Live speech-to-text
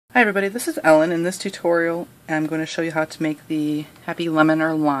Hi everybody, this is Ellen. In this tutorial I'm going to show you how to make the Happy Lemon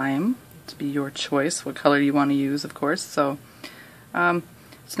or Lime. To be your choice, what color you want to use, of course. So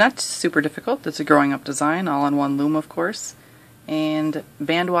it's not super difficult. It's a growing up design, all on one loom, of course. And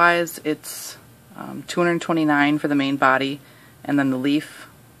band wise it's 229 for the main body, and then the leaf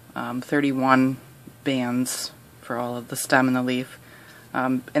 31 bands for all of the stem and the leaf.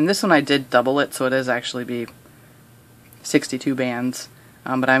 And this one I did double it, so it is actually be 62 bands.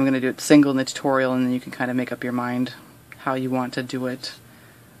 But I'm going to do it single in the tutorial, and then you can kind of make up your mind how you want to do it.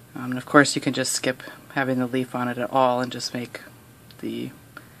 And of course you can just skip having the leaf on it at all and just make the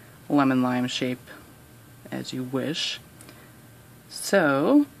lemon lime shape as you wish.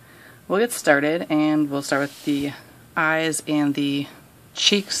 So we'll get started, and we'll start with the eyes and the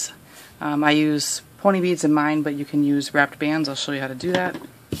cheeks. I use pony beads in mine, but you can use wrapped bands. I'll show you how to do that.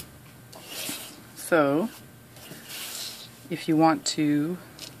 So if you want to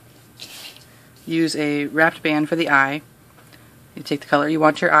use a wrapped band for the eye, you take the color you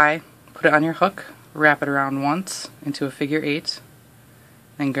want your eye, put it on your hook, wrap it around once into a figure 8,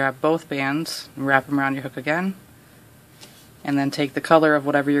 then grab both bands and wrap them around your hook again, and then take the color of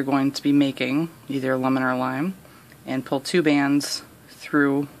whatever you're going to be making, either lemon or lime, and pull 2 bands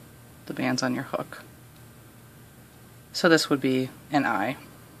through the bands on your hook. So this would be an eye.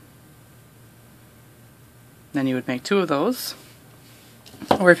 Then you would make 2 of those.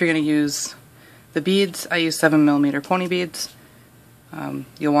 Or if you're going to use the beads, I use 7mm pony beads.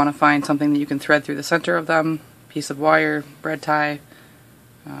 You'll want to find something that you can thread through the center of them, piece of wire, bread tie,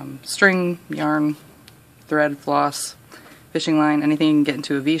 string, yarn, thread, floss, fishing line, anything you can get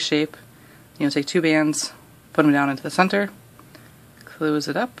into a V shape. You'll take 2 bands, put them down into the center, close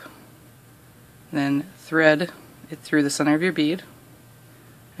it up, then thread it through the center of your bead,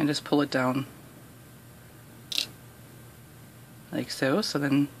 and just pull it down like so. So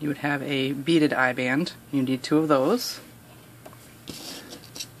then you would have a beaded eye band. You need 2 of those.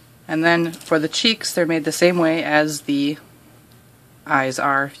 And then for the cheeks, they're made the same way as the eyes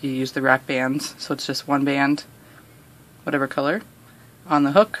are if you use the wrap bands. So it's just 1 band, whatever color, on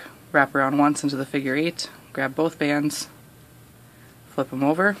the hook, wrap around once into the figure 8, grab both bands, flip them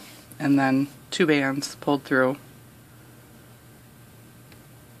over, and then 2 bands pulled through,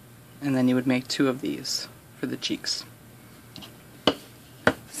 and then you would make 2 of these for the cheeks.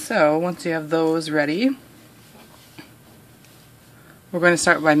 So once you have those ready, we're going to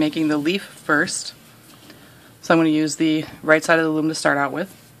start by making the leaf first. So I'm going to use the right side of the loom to start out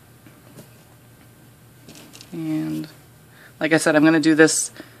with. And like I said, I'm going to do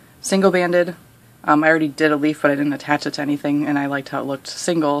this single banded. I already did a leaf, but I didn't attach it to anything, and I liked how it looked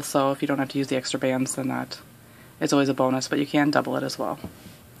single, so if you don't have to use the extra bands, then that is always a bonus, but you can double it as well.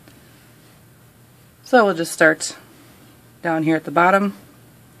 So we'll just start down here at the bottom.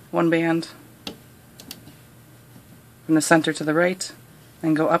 1 band from the center to the right,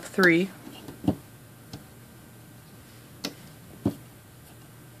 then go up 3,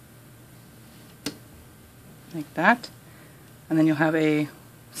 like that, and then you'll have a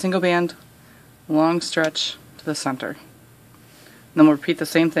single band long stretch to the center. And then we'll repeat the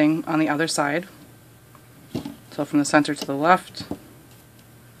same thing on the other side. So from the center to the left,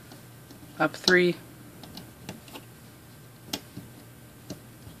 up 3,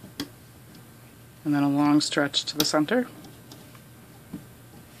 and then a long stretch to the center.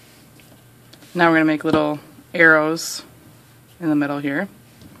 Now we're going to make little arrows in the middle here.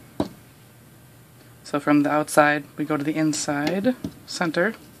 So from the outside we go to the inside,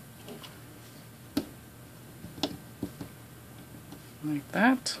 center, like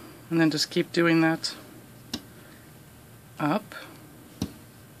that, and then just keep doing that up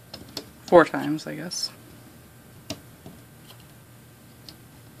 4 times, I guess.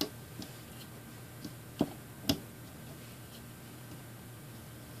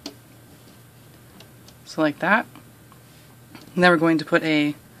 So like that. And then we're going to put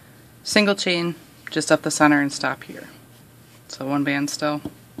a single chain just up the center and stop here. So 1 band still.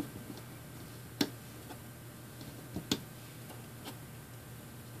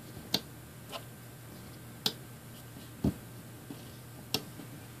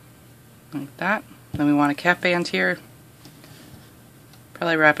 Like that. Then we want a cap band here.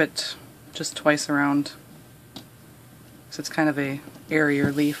 Probably wrap it just twice around, because it's kind of a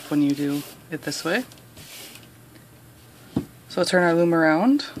airier leaf when you do it this way. So we'll turn our loom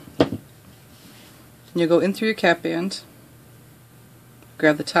around. You'll go in through your cap band,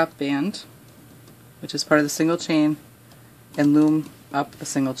 grab the top band, which is part of the single chain, and loom up the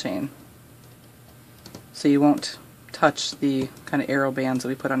single chain. So you won't touch the kind of arrow bands that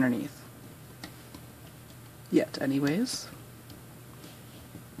we put underneath. Yet, anyways.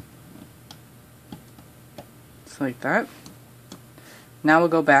 So like that. Now we'll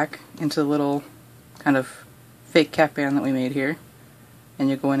go back into the little kind of fake cap band that we made here, and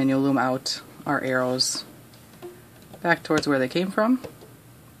you go in and you'll loom out our arrows back towards where they came from.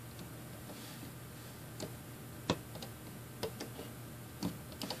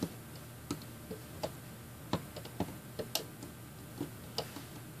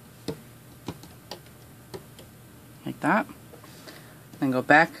 Like that. Then go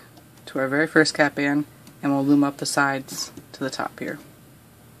back to our very first cap band and we'll loom up the sides to the top here.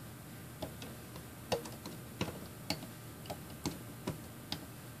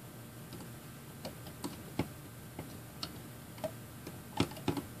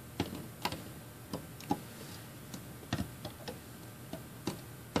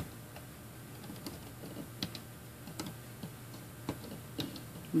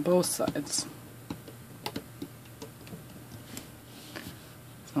 Both sides.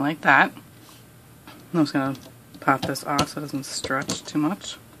 So like that. I'm just going to pop this off so it doesn't stretch too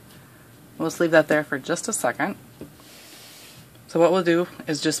much. We'll just leave that there for just a second. So what we'll do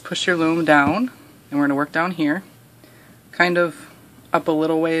is just push your loom down, and we're going to work down here. Kind of up a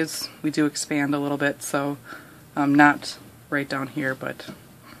little ways. We do expand a little bit, so not right down here, but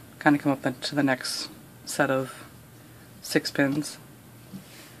kind of come up to the next set of 6 pins.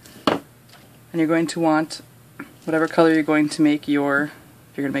 And you're going to want whatever color you're going to make if you're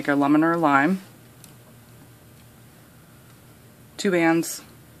going to make a lemon or a lime. 2 bands,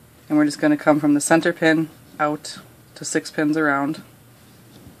 and we're just going to come from the center pin out to 6 pins around.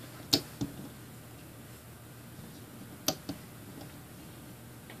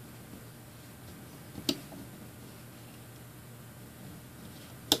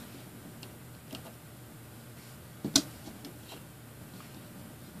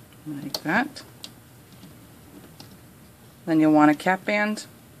 Like that. Then you'll want a cap band,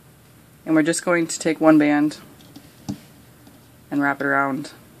 and we're just going to take 1 band and wrap it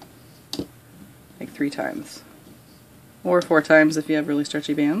around like 3 times, or 4 times if you have really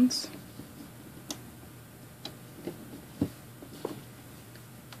stretchy bands.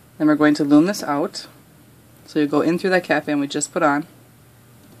 Then we're going to loom this out. So you go in through that cap band we just put on,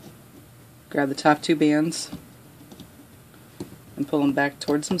 grab the top 2 bands and pull them back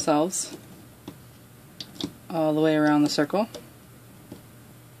towards themselves all the way around the circle.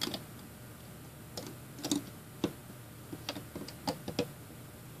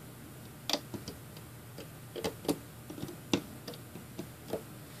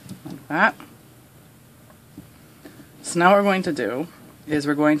 Like that. So now what we're going to do is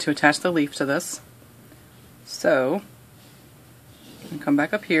we're going to attach the leaf to this. So come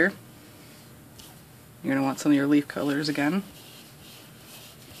back up here. You're going to want some of your leaf colors again.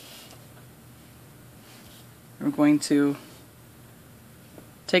 We're going to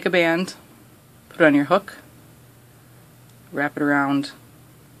take a band, put it on your hook, wrap it around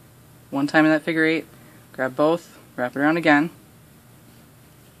 1 time in that figure 8, grab both, wrap it around again,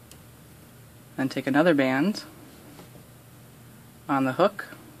 then take another band on the hook,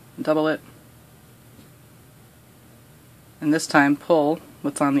 double it, and this time pull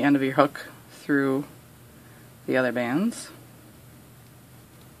what's on the end of your hook through the other bands.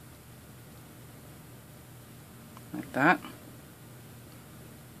 Like that.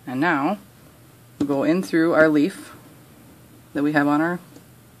 And now we'll go in through our leaf that we have on our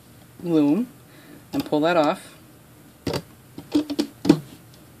loom and pull that off.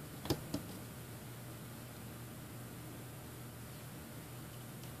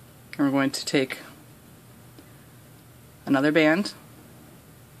 And we're going to take another band,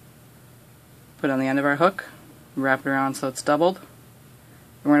 put it on the end of our hook, wrap it around so it's doubled.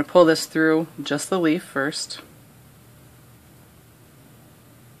 And we're going to pull this through just the leaf first.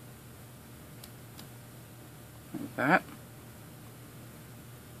 Like that.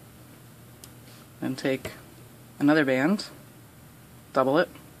 Then take another band, double it,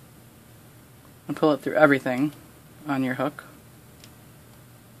 and pull it through everything on your hook.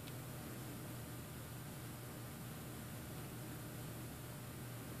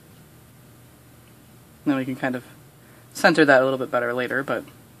 Then we can kind of center that a little bit better later, but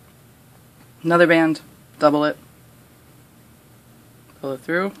another band, double it, pull it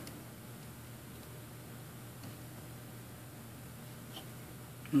through,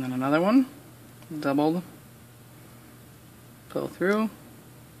 and then another one, doubled, pull through.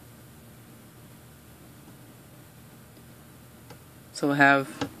 So we'll have,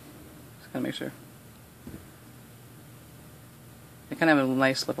 just gotta make sure, they kind of have a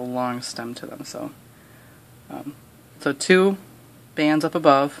nice little long stem to them, so 2 bands up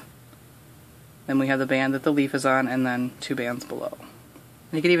above, then we have the band that the leaf is on, and then 2 bands below.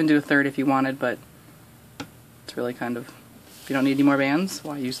 And you could even do a third if you wanted, but It's really kind of, if you don't need any more bands,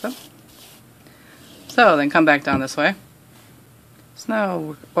 why use them? So then come back down this way. So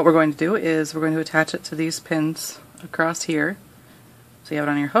now what we're going to do is we're going to attach it to these pins across here. So you have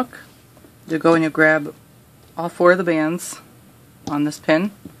it on your hook. You go and you grab all 4 of the bands on this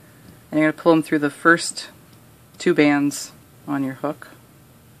pin, and you're going to pull them through the first 2 bands on your hook,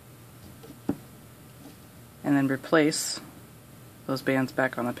 and then replace those bands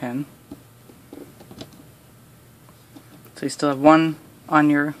back on the pin. So you still have 1 on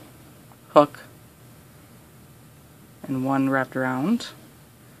your hook and 1 wrapped around.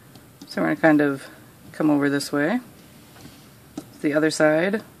 So we're going to kind of come over this way to the other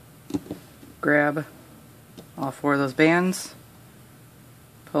side, grab all 4 of those bands,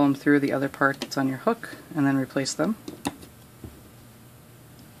 pull them through the other part that's on your hook, and then replace them.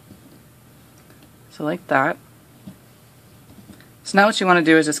 So like that. So now what you want to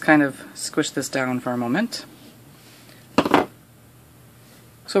do is just kind of squish this down for a moment.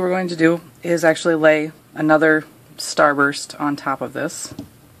 So what we're going to do is actually lay another starburst on top of this.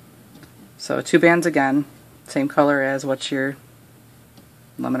 So 2 bands again, same color as what's your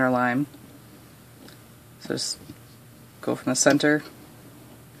lemon or lime. So just go from the center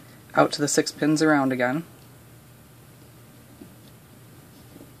out to the 6 pins around again.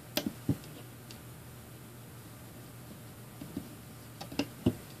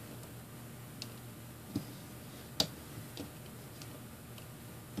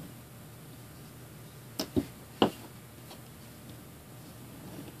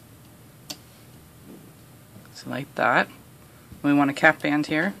 So like that. We want a cap band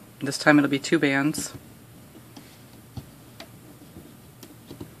here. This time it'll be 2 bands.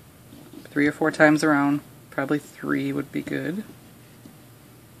 3 or 4 times around. Probably 3 would be good.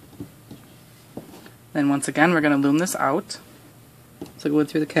 Then once again we're going to loom this out. So going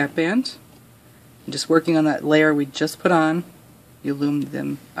through the cap band and just working on that layer we just put on, you loom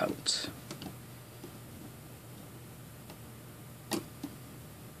them out.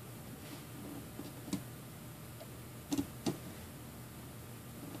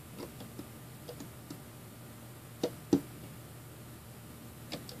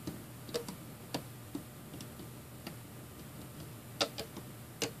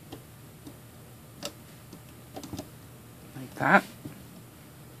 That.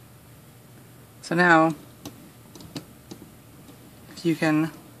 So now, if you can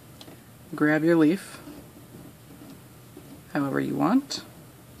grab your leaf however you want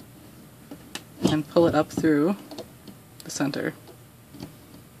and pull it up through the center.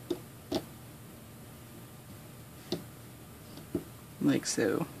 Like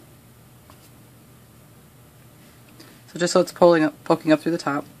so. So just so it's poking up through the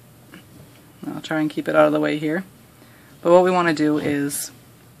top. I'll try and keep it out of the way here. But what we want to do is,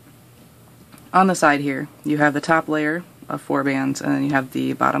 on the side here, you have the top layer of 4 bands, and then you have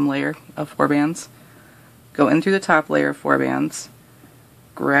the bottom layer of 4 bands. Go in through the top layer of 4 bands,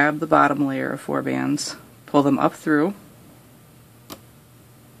 grab the bottom layer of 4 bands, pull them up through,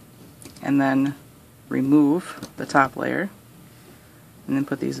 and then remove the top layer, and then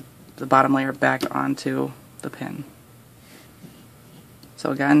put the bottom layer back onto the pin. So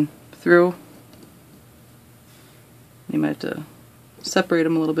again, through. You might have to separate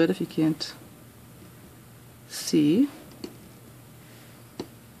them a little bit if you can't see.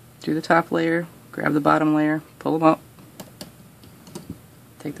 Do the top layer, grab the bottom layer, pull them up,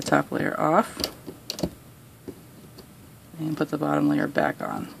 take the top layer off, and put the bottom layer back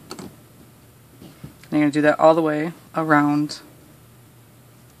on. And you're going to do that all the way around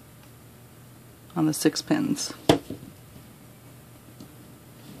on the 6 pins.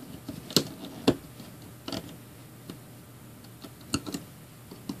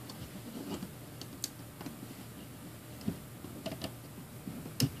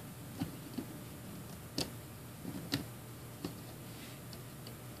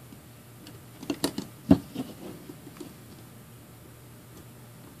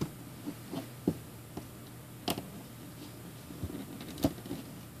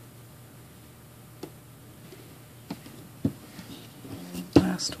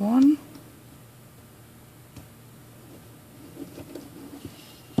 Last one.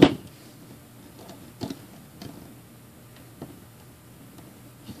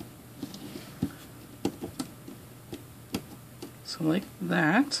 So like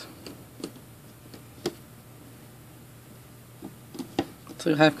that. So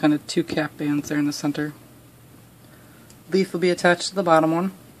you'll have kind of 2 cap bands there in the center. Leaf will be attached to the bottom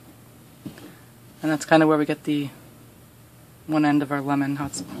one. And that's kind of where we get the one end of our lemon, how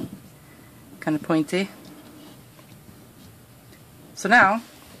it's kind of pointy. So now,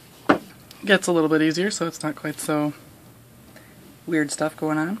 gets a little bit easier, so it's not quite so weird stuff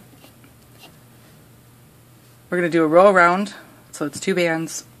going on. We're going to do a row around, so it's 2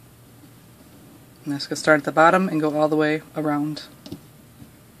 bands. I'm just going to start at the bottom and go all the way around.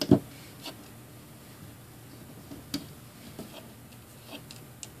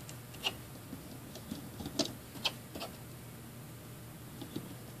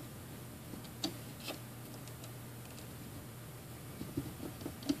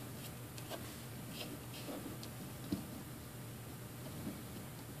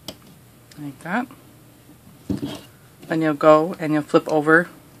 Like that. Then you'll go and you'll flip over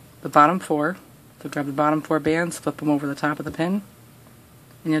the bottom 4. So grab the bottom 4 bands, flip them over the top of the pin,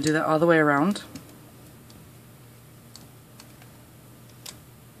 and you'll do that all the way around.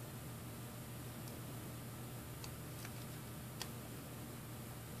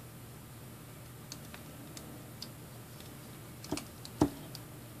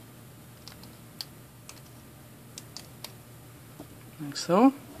 Like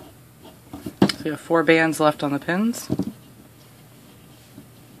so. So you have 4 bands left on the pins.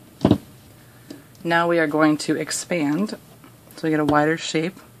 Now we are going to expand, so we get a wider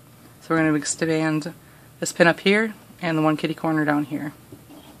shape. So we're going to expand this pin up here and the one kitty corner down here.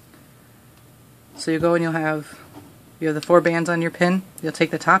 So you go and you have the 4 bands on your pin. You'll take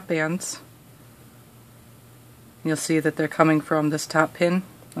the top bands. You'll see that they're coming from this top pin.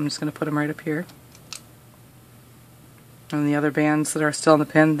 I'm just going to put them right up here. And the other bands that are still on the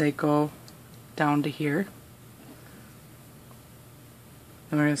pin, they go down to here.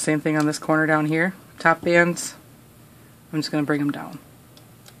 And we're going to do the same thing on this corner down here. Top bands, I'm just going to bring them down.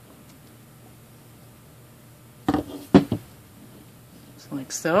 So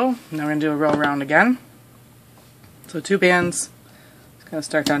like so. Now we're going to do a row around again. So 2 bands. Just going to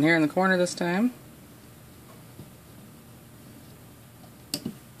start down here in the corner this time.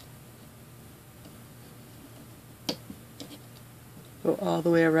 Go all the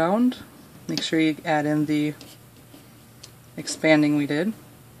way around. Make sure you add in the expanding we did.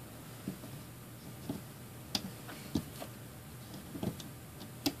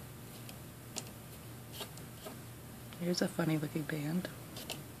 Here's a funny looking band.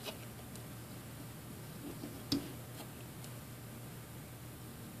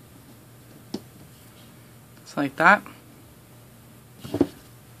 Just like that. Then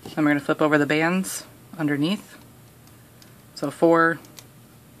we're going to flip over the bands underneath. So 4,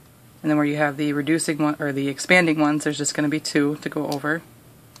 and then where you have the reducing one or the expanding ones, there's just going to be 2 to go over.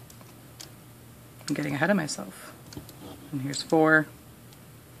 I'm getting ahead of myself. And here's 4.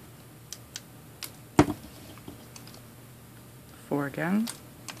 4 again,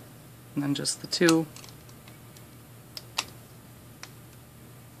 and then just the 2.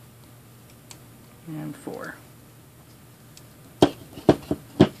 And 4.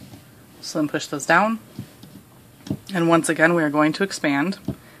 So then push those down. And once again we are going to expand.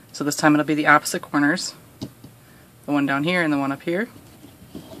 So this time it'll be the opposite corners. The one down here and the one up here.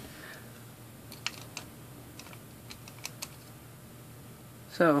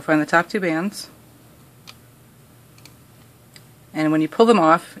 So find the top 2 bands. And when you pull them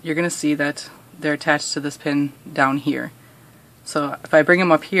off, you're going to see that they're attached to this pin down here. So if I bring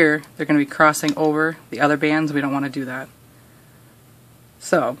them up here, they're going to be crossing over the other bands. We don't want to do that.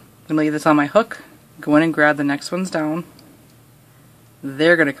 So I'm going to leave this on my hook, go in and grab the next ones down.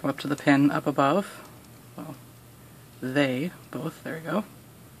 They're going to come up to the pin up above. Well, they both, there we go.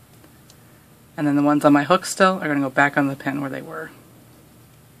 And then the ones on my hook still are going to go back on the pin where they were.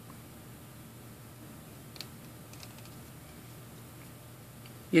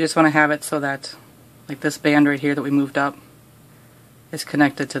 You just want to have it so that, like this band right here that we moved up is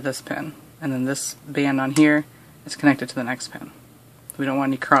connected to this pin. And then this band on here is connected to the next pin. We don't want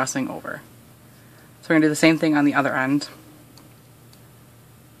any crossing over. So we're going to do the same thing on the other end.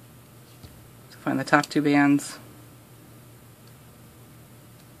 So find the top 2 bands.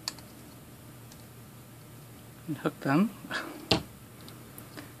 And hook them.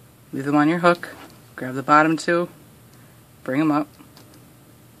 Leave them on your hook. Grab the bottom 2. Bring them up.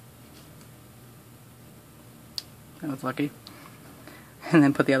 That was lucky. And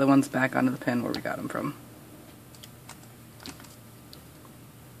then put the other ones back onto the pin where we got them from.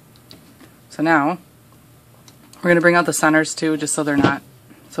 So now, we're going to bring out the centers too, just so they're not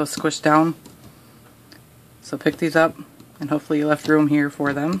so squished down. So pick these up, and hopefully you left room here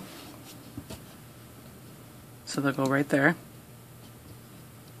for them. So they'll go right there.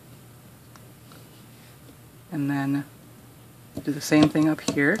 And then do the same thing up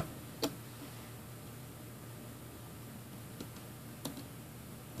here.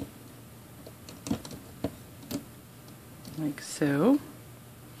 Like so.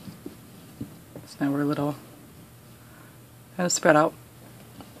 So now we're a little kind of spread out.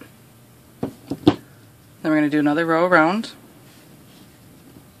 Then we're going to do another row around.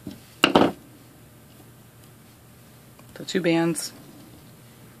 So 2 bands.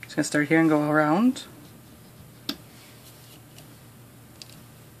 Just going to start here and go around.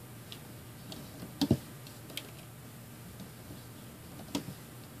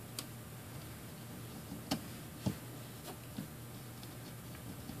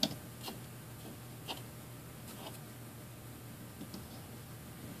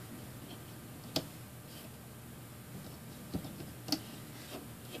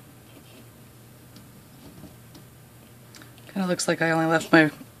 Kind of looks like I only left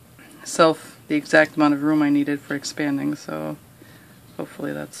myself the exact amount of room I needed for expanding, so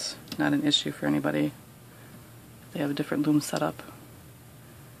hopefully that's not an issue for anybody if they have a different loom setup.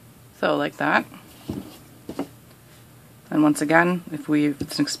 So like that. And once again, if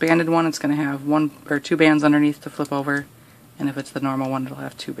it's an expanded one, it's going to have 1 or 2 bands underneath to flip over, and if it's the normal one, it'll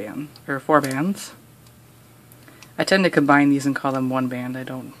have 2 bands or 4 bands. I tend to combine these and call them 1 band. I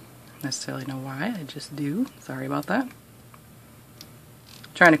don't necessarily know why, I just do. Sorry about that.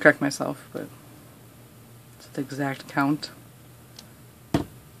 Trying to correct myself, but it's the exact count.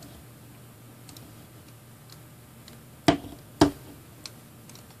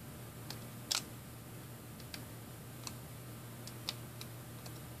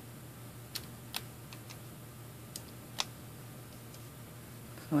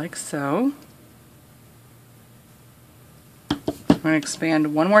 Like so. I'm going to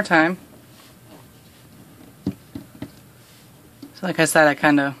expand one more time. So like I said, I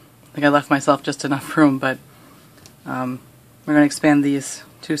kind of think I left myself just enough room, but we're going to expand these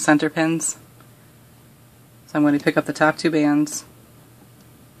 2 center pins. So I'm going to pick up the top 2 bands,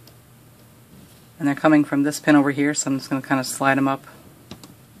 and they're coming from this pin over here, so I'm just going to kind of slide them up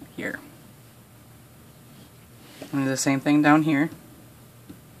here. And do the same thing down here.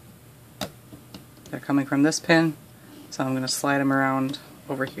 They're coming from this pin, so I'm going to slide them around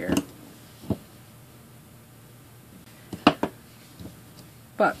over here.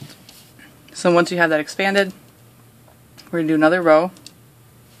 But, so once you have that expanded, we're going to do another row,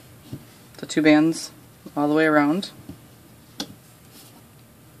 so 2 bands all the way around.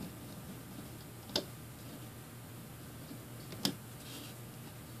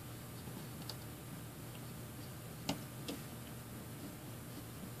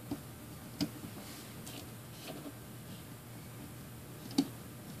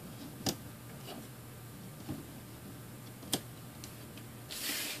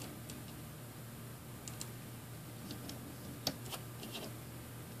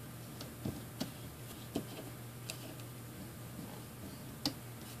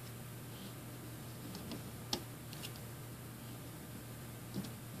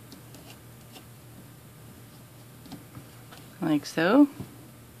 Like so.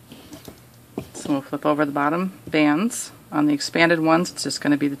 So we'll flip over the bottom bands. On the expanded ones, it's just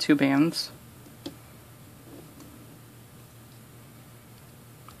going to be the 2 bands.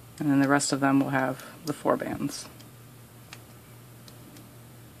 And then the rest of them will have the 4 bands.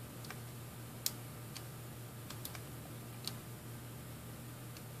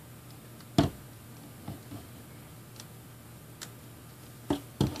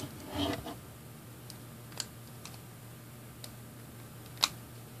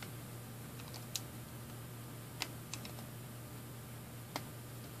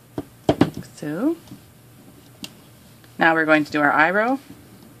 So, now we're going to do our eye row.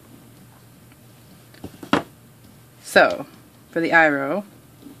 So, for the eye row,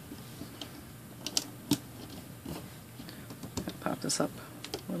 I'll pop this up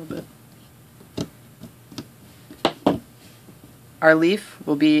a little bit. Our leaf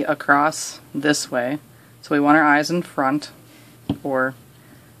will be across this way, so we want our eyes in front, or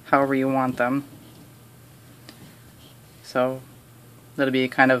however you want them. So, that'll be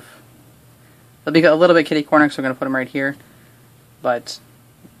kind of, they'll be a little bit kitty corner, so we're going to put them right here. But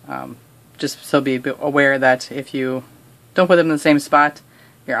just so be aware that if you don't put them in the same spot,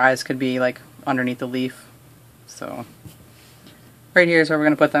 your eyes could be like underneath the leaf. So right here is where we're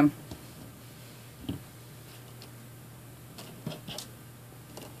going to put them.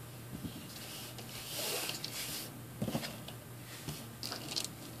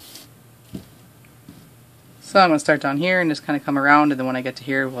 So I'm going to start down here and just kind of come around, and then when I get to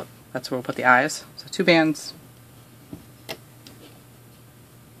here, well, that's where we'll put the eyes. So 2 bands.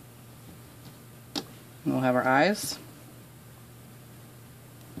 And we'll have our eyes.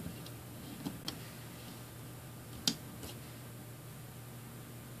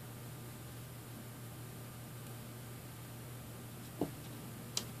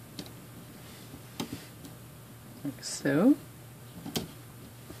 so.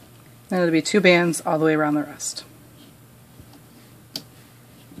 Then it'll be 2 bands all the way around the rest.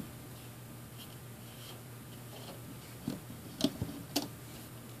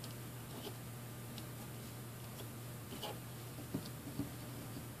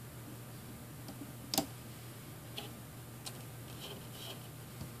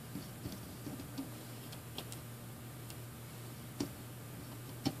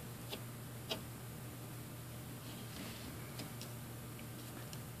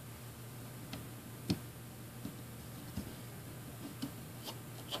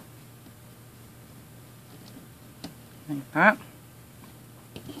 Like that.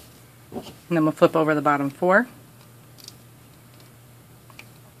 And then we'll flip over the bottom 4.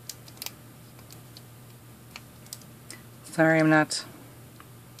 Sorry I'm not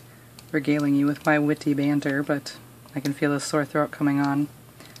regaling you with my witty banter, but I can feel a sore throat coming on.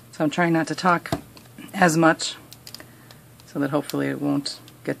 So I'm trying not to talk as much so that hopefully it won't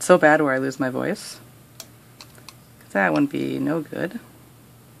get so bad where I lose my voice. 'Cause that wouldn't be no good.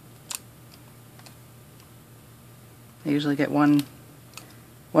 I usually get one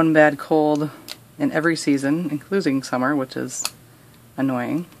bad cold in every season, including summer, which is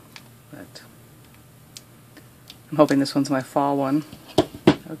annoying. But I'm hoping this one's my fall one.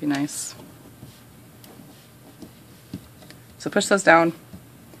 That would be nice. So push those down.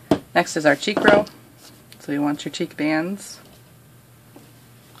 Next is our cheek row. So you want your cheek bands.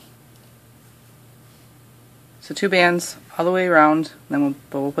 So 2 bands all the way around, then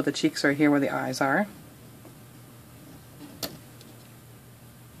we'll put the cheeks right here where the eyes are.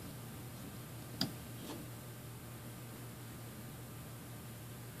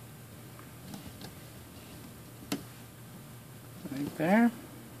 Right there.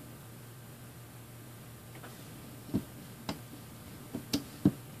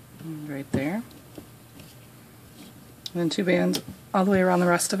 And right there. And then 2 bands all the way around the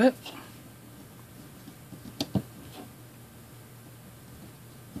rest of it.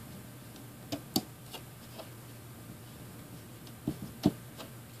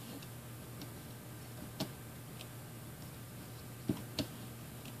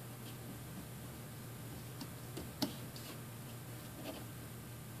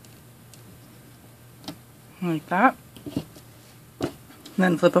 Like that. And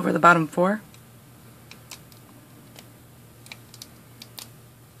then flip over the bottom 4.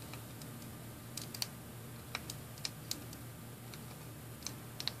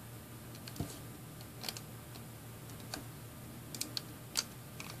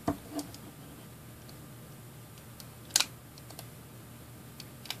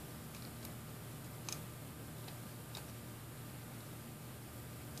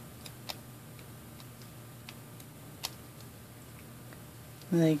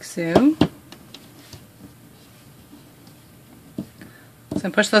 Like so. So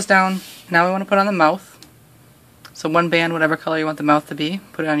push those down. Now we want to put on the mouth. So 1 band, whatever color you want the mouth to be,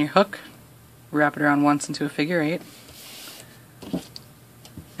 put it on your hook, wrap it around once into a figure 8.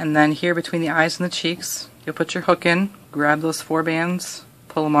 And then here between the eyes and the cheeks, you'll put your hook in, grab those 4 bands,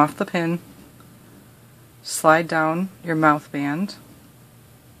 pull them off the pin, slide down your mouth band,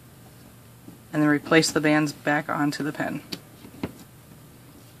 and then replace the bands back onto the pin.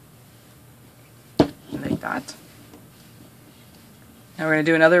 Like that. Now we're going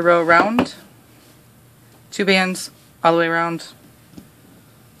to do another row around, 2 bands all the way around.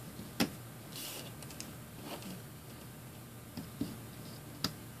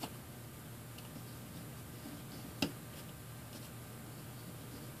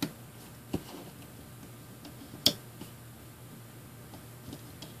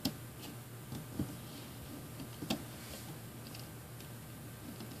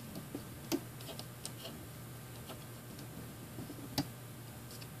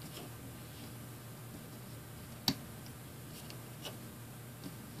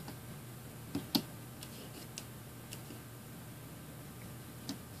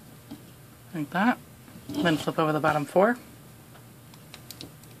 Like that. Then flip over the bottom 4.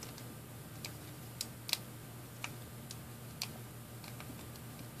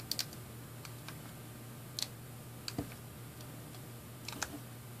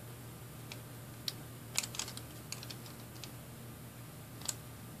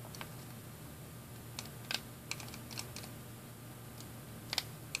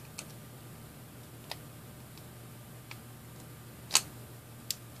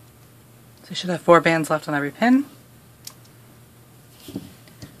 You should have 4 bands left on every pin.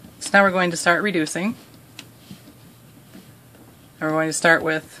 So now we're going to start reducing. And we're going to start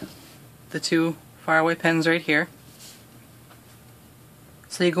with the 2 faraway pins right here.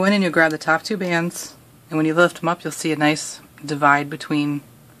 So you go in and you grab the top 2 bands And when you lift them up, you'll see a nice divide between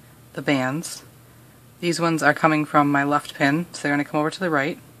the bands. These ones are coming from my left pin, so they're going to come over to the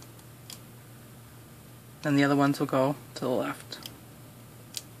right. Then the other ones will go to the left.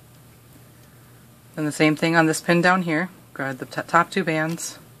 And the same thing on this pin down here. Grab the top two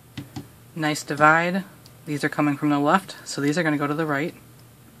bands. Nice divide. These are coming from the left, so these are going to go to the right.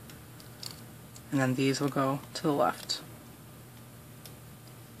 And then these will go to the left.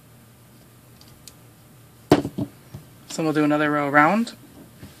 So we'll do another row around.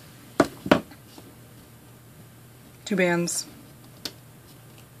 Two bands.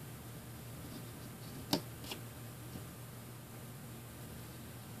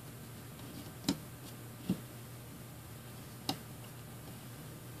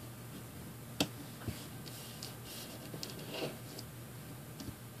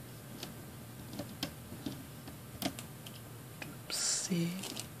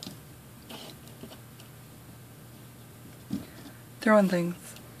 Throwing things.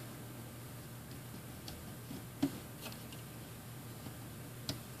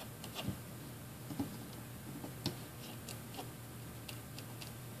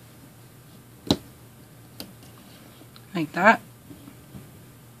 Like that.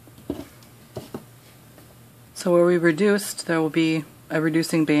 So where we reduced, there will be a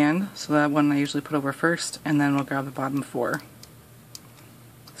reducing band, so that one I usually put over first, and then we'll grab the bottom four.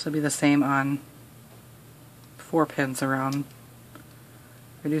 So it'll be the same on 4 pins around.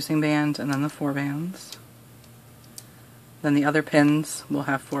 Reducing band, and then the 4 bands. Then the other pins will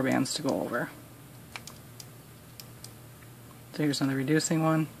have 4 bands to go over. So here's another reducing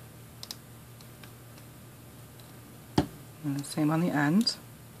one. And the same on the end.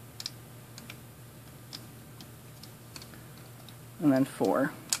 And then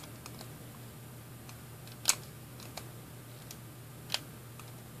 4.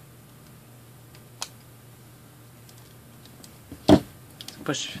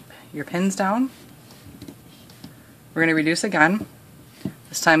 Push your pins down. We're going to reduce again.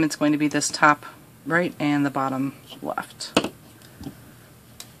 This time it's going to be this top right and the bottom left.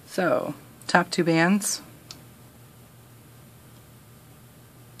 So, top 2 bands.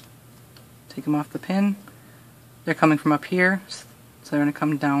 Take them off the pin. They're coming from up here, so they're going to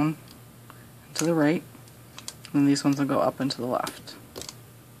come down to the right. And then these ones will go up and to the left.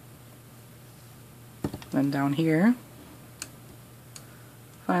 Then down here,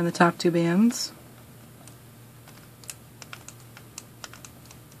 find the top 2 bands.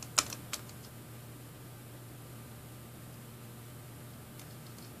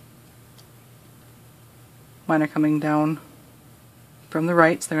 Mine are coming down from the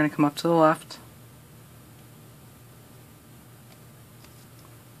right, so they're going to come up to the left.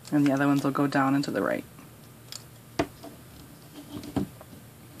 And the other ones will go down and to the right.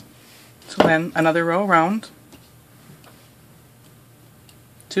 So then another row around.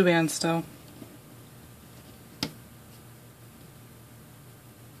 2 bands still.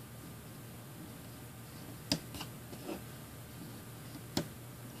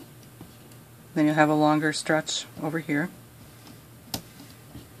 Then you'll have a longer stretch over here.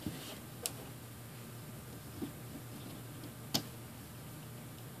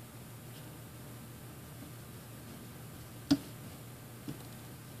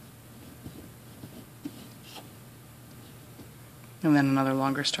 And then another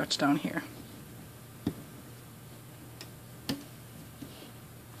longer stretch down here.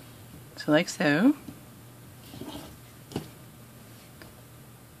 So like so.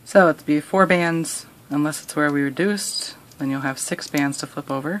 So it's be 4 bands, unless it's where we reduced, then you'll have 6 bands to flip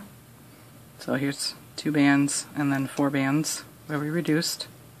over. So here's 2 bands and then 4 bands where we reduced.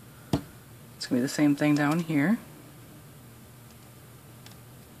 It's going to be the same thing down here.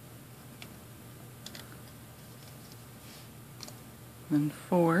 Then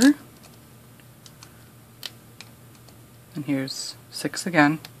 4, and here's 6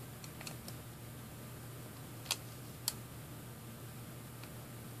 again.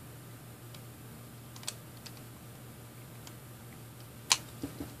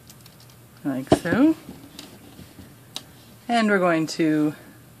 Like so. And we're going to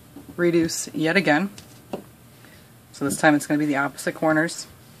reduce yet again. So this time it's going to be the opposite corners.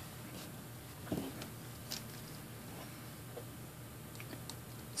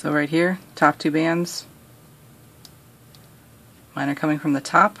 So right here, top 2 bands. Mine are coming from the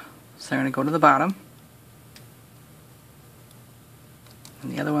top, so they're going to go to the bottom.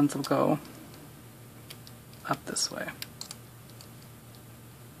 And the other ones will go up this way.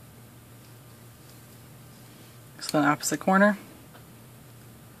 So the opposite corner,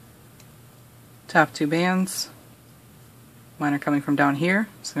 top 2 bands. Mine are coming from down here,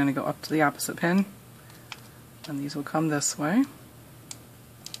 so I'm going to go up to the opposite pin. and these will come this way.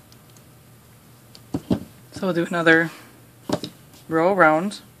 So we'll do another row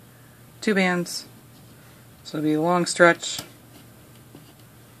around, 2 bands, so it'll be a long stretch,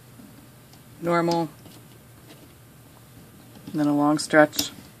 normal, and then a long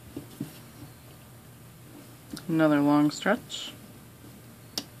stretch, another long stretch,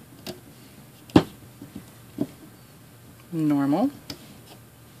 normal,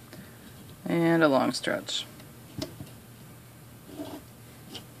 and a long stretch.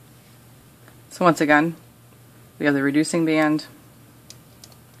 So once again, we have the reducing band,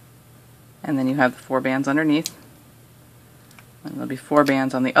 and then you have the 4 bands underneath, and there'll be 4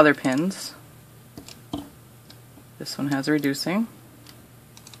 bands on the other pins. This one has a reducing.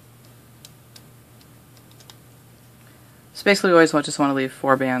 So basically we always just want to leave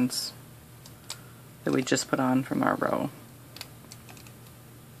 4 bands that we just put on from our row.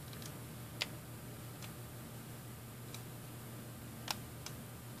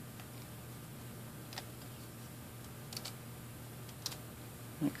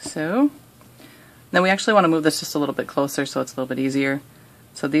 Like so. Then we actually want to move this just a little bit closer so it's a little bit easier.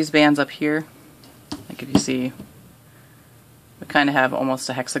 So these bands up here, like if you see, we kind of have almost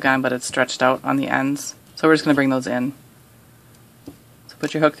a hexagon, but it's stretched out on the ends. So we're just going to bring those in. So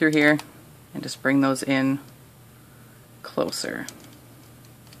put your hook through here and just bring those in closer.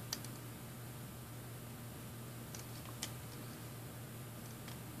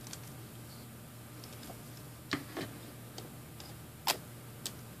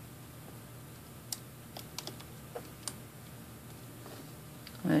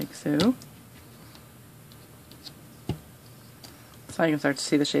 Like so. So you can start to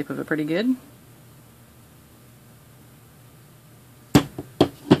see the shape of it pretty good.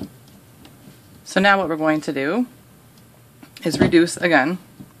 So now what we're going to do is reduce again,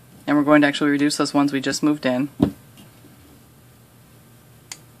 and we're going to actually reduce those ones we just moved in.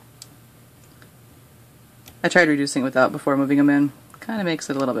 I tried reducing without before moving them in. Kind of makes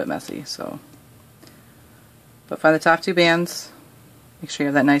it a little bit messy, so. But find the top 2 bands. Make sure you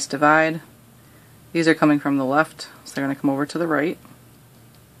have that nice divide. These are coming from the left, so they're going to come over to the right.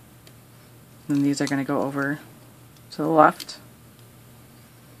 And these are going to go over to the left.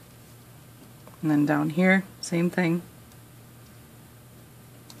 And then down here, same thing.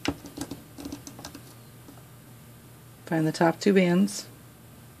 Find the top 2 bands.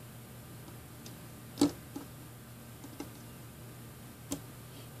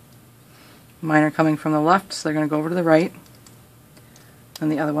 Mine are coming from the left, so they're going to go over to the right.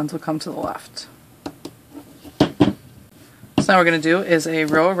 And the other ones will come to the left. So now what we're going to do is a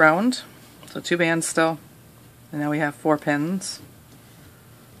row around, so 2 bands still, and now we have 4 pins.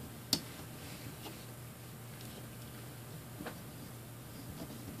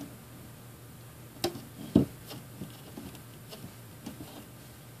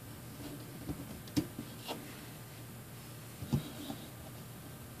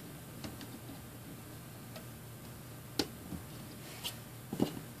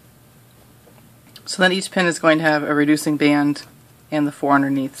 So then each pin is going to have a reducing band and the 4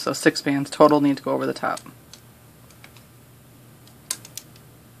 underneath, so 6 bands total need to go over the top.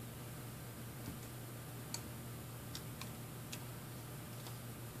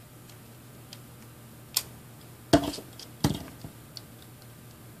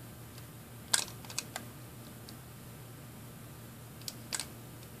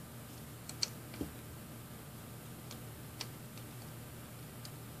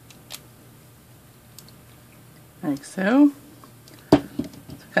 Like so.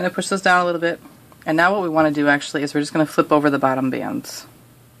 Kind of push those down a little bit. And now what we want to do actually is we're just going to flip over the bottom bands.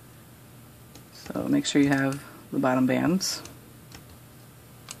 So make sure you have the bottom bands.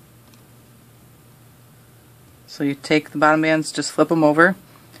 So you take the bottom bands, just flip them over,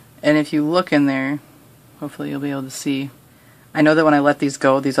 and if you look in there, hopefully you'll be able to see. I know that when I let these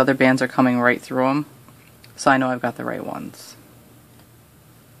go, these other bands are coming right through them, so I know I've got the right ones.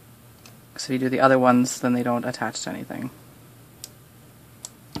 So if you do the other ones, then they don't attach to anything.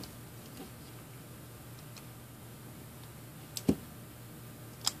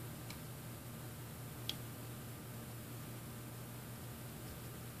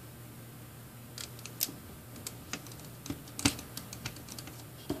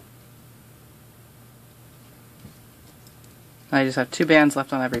 I just have 2 bands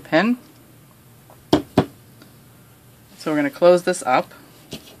left on every pin. So we're going to close this up.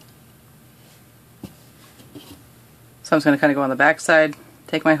 So I'm just going to kind of go on the back side,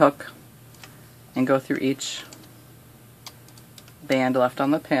 take my hook, and go through each band left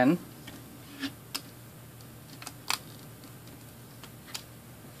on the pin.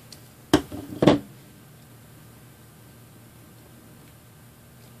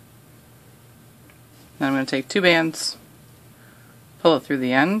 Then I'm going to take 2 bands, pull it through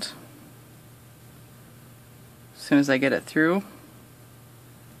the end. As soon as I get it through,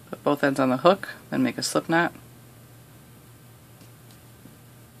 put both ends on the hook, then make a slip knot.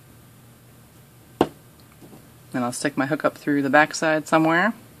 Then I'll stick my hook up through the back side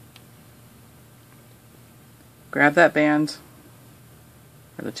somewhere. Grab that band,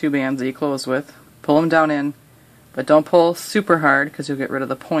 or the 2 bands that you closed with, pull them down in, but don't pull super hard because you'll get rid of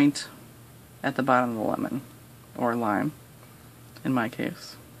the point at the bottom of the lemon, or lime, in my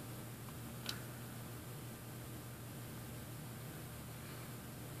case.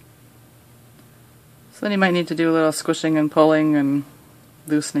 So then you might need to do a little squishing and pulling and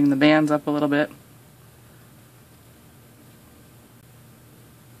loosening the bands up a little bit.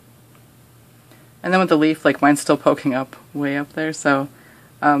 And then with the leaf, like mine's still poking up way up there, so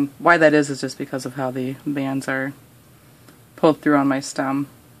why that is just because of how the bands are pulled through on my stem.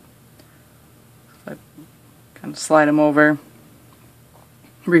 So I kind of slide them over,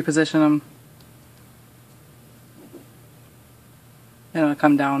 reposition them, and it'll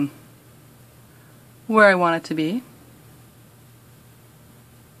come down where I want it to be.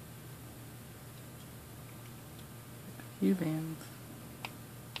 A few bands.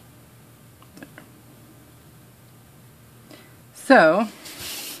 So,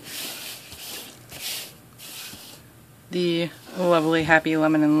 the lovely Happy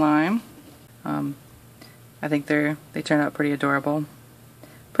Lemon and Lime, I think they turn out pretty adorable.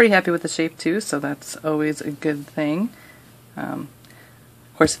 Pretty happy with the shape too, so that's always a good thing. Of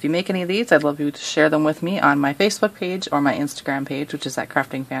course, if you make any of these, I'd love you to share them with me on my Facebook page or my Instagram page, which is at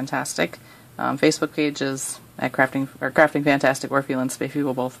Crafting Fantastic. Facebook page is at Crafting Fantastic or feelinspiffy.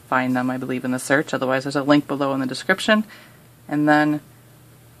 We'll both find them, I believe, in the search. Otherwise, there's a link below in the description. And then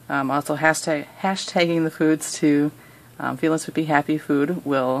also hashtagging the foods to feelinspiffyhappyfood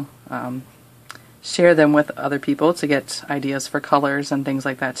will share them with other people to get ideas for colors and things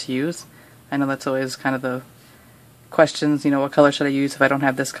like that to use. I know that's always kind of the questions, you know, what color should I use if I don't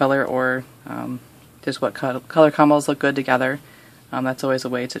have this color, or just what color combos look good together. That's always a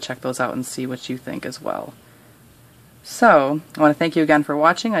way to check those out and see what you think as well. So, I want to thank you again for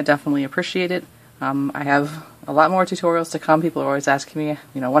watching. I definitely appreciate it. I have a lot more tutorials to come. People are always asking me,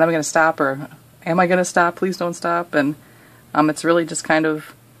 you know, when am I going to stop, or am I going to stop? Please don't stop. And it's really just kind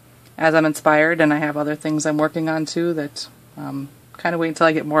of as I'm inspired, and I have other things I'm working on too that kind of wait until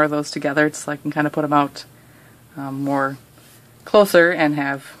I get more of those together so I can kind of put them out more closer and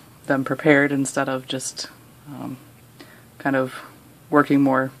have them prepared instead of just kind of working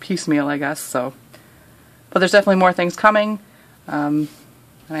more piecemeal, I guess. So, but there's definitely more things coming. And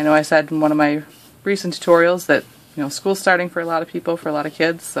I know I said in one of my recent tutorials that, you know, school's starting for a lot of people, for a lot of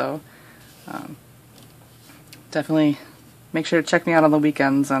kids, so definitely make sure to check me out on the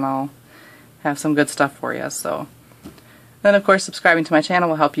weekends and I'll have some good stuff for you. So then, of course, subscribing to my channel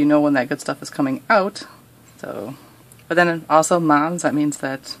will help you know when that good stuff is coming out. So, but then also moms, that means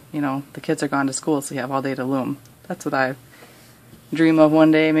that, you know, the kids are gone to school, so you have all day to loom. That's what I dream of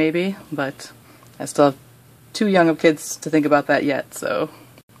one day, maybe, but I still have too young of kids to think about that yet. So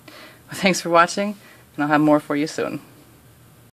thanks for watching, and I'll have more for you soon.